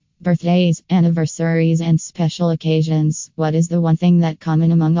Birthdays, anniversaries, and special occasions. What is the one thing that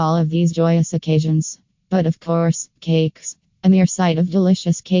common among all of these joyous occasions? But of course, cakes. A mere sight of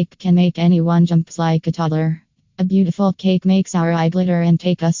delicious cake can make anyone jump like a toddler. A beautiful cake makes our eye glitter and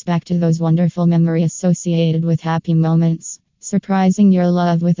take us back to those wonderful memories associated with happy moments. Surprising your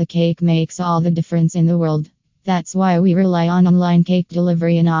love with a cake makes all the difference in the world. That's why we rely on online cake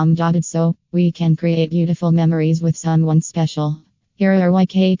delivery in Amjad so we can create beautiful memories with someone special. Here are why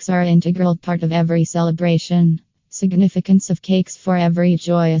cakes are an integral part of every celebration. Significance of cakes for every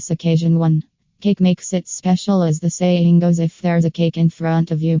joyous occasion. 1. Cake makes it special. As the saying goes, if there's a cake in front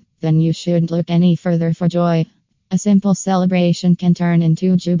of you, then you shouldn't look any further for joy. A simple celebration can turn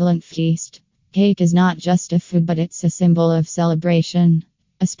into a jubilant feast. Cake is not just a food, but it's a symbol of celebration.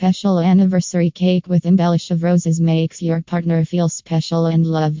 A special anniversary cake with embellish of roses makes your partner feel special and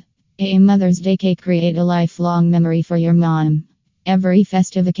loved. A Mother's Day cake create a lifelong memory for your mom. Every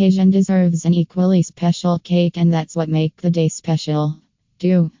festive occasion deserves an equally special cake, and that's what makes the day special.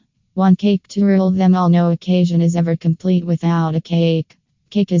 2. One cake to rule them all. No occasion is ever complete without a cake.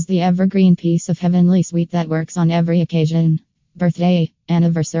 Cake is the evergreen piece of heavenly sweet that works on every occasion. Birthday,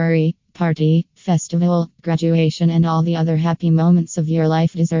 anniversary, party, festival, graduation, and all the other happy moments of your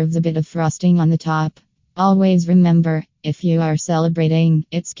life deserves a bit of frosting on the top. Always remember, if you are celebrating,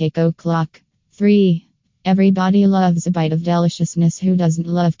 it's cake o'clock. 3. Everybody loves a bite of deliciousness. Who doesn't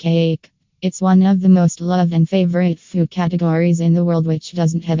love cake? It's one of the most loved and favorite food categories in the world, which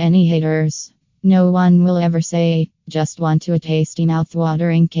doesn't have any haters. No one will ever say, just want to a tasty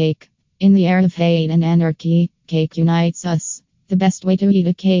mouth-watering cake. In the era of hate and anarchy, cake unites us. The best way to eat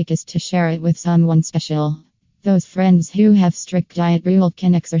a cake is to share it with someone special. Those friends who have strict diet rule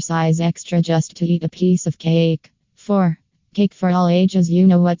can exercise extra just to eat a piece of cake. 4. Cake for all ages. You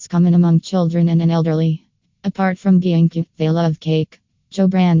know what's common among children and an elderly. Apart from being cute, they love cake. Joe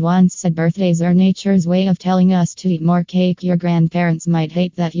Brand once said birthdays are nature's way of telling us to eat more cake. Your grandparents might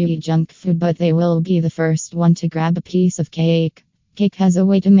hate that you eat junk food, but they will be the first one to grab a piece of cake. Cake has a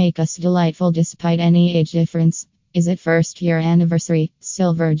way to make us delightful despite any age difference. Is it first year anniversary,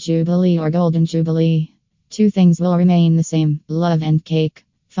 silver jubilee, or golden jubilee? Two things will remain the same: love and cake.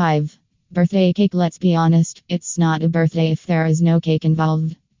 5. Birthday cake. Let's be honest, it's not a birthday if there is no cake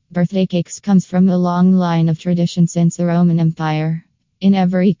involved. Birthday cakes comes from a long line of tradition since the Roman Empire. In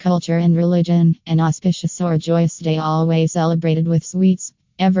every culture and religion, an auspicious or joyous day always celebrated with sweets.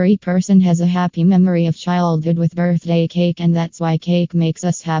 Every person has a happy memory of childhood with birthday cake, and that's why cake makes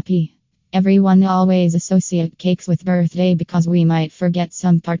us happy. Everyone always associate cakes with birthday because we might forget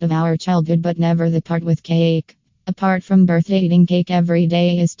some part of our childhood but never the part with cake. Apart from birthday, eating cake every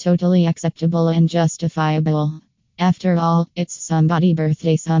day is totally acceptable and justifiable. After all, it's somebody's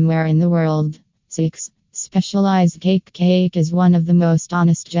birthday somewhere in the world. 6. Specialized cake. Cake is one of the most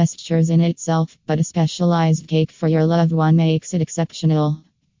honest gestures in itself, but a specialized cake for your loved one makes it exceptional.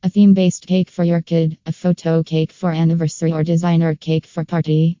 A theme-based cake for your kid, a photo cake for anniversary, or designer cake for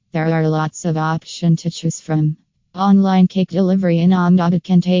party. There are lots of options to choose from. Online cake delivery in Amjad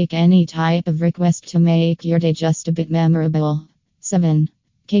can take any type of request to make your day just a bit memorable. 7.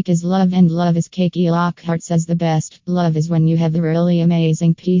 Cake is love and love is cake. Lockhart says the best love is when you have a really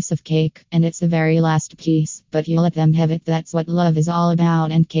amazing piece of cake and it's the very last piece, but you let them have it. That's what love is all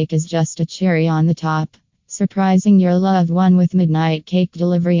about, and cake is just a cherry on the top. Surprising your loved one with midnight cake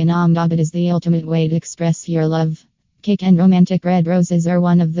delivery in Amjad is the ultimate way to express your love. Cake and romantic red roses are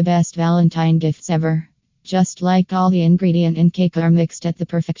one of the best Valentine gifts ever. Just like all the ingredients in cake are mixed at the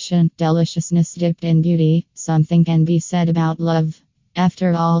perfection, deliciousness dipped in beauty, something can be said about love.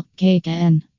 After all, cake and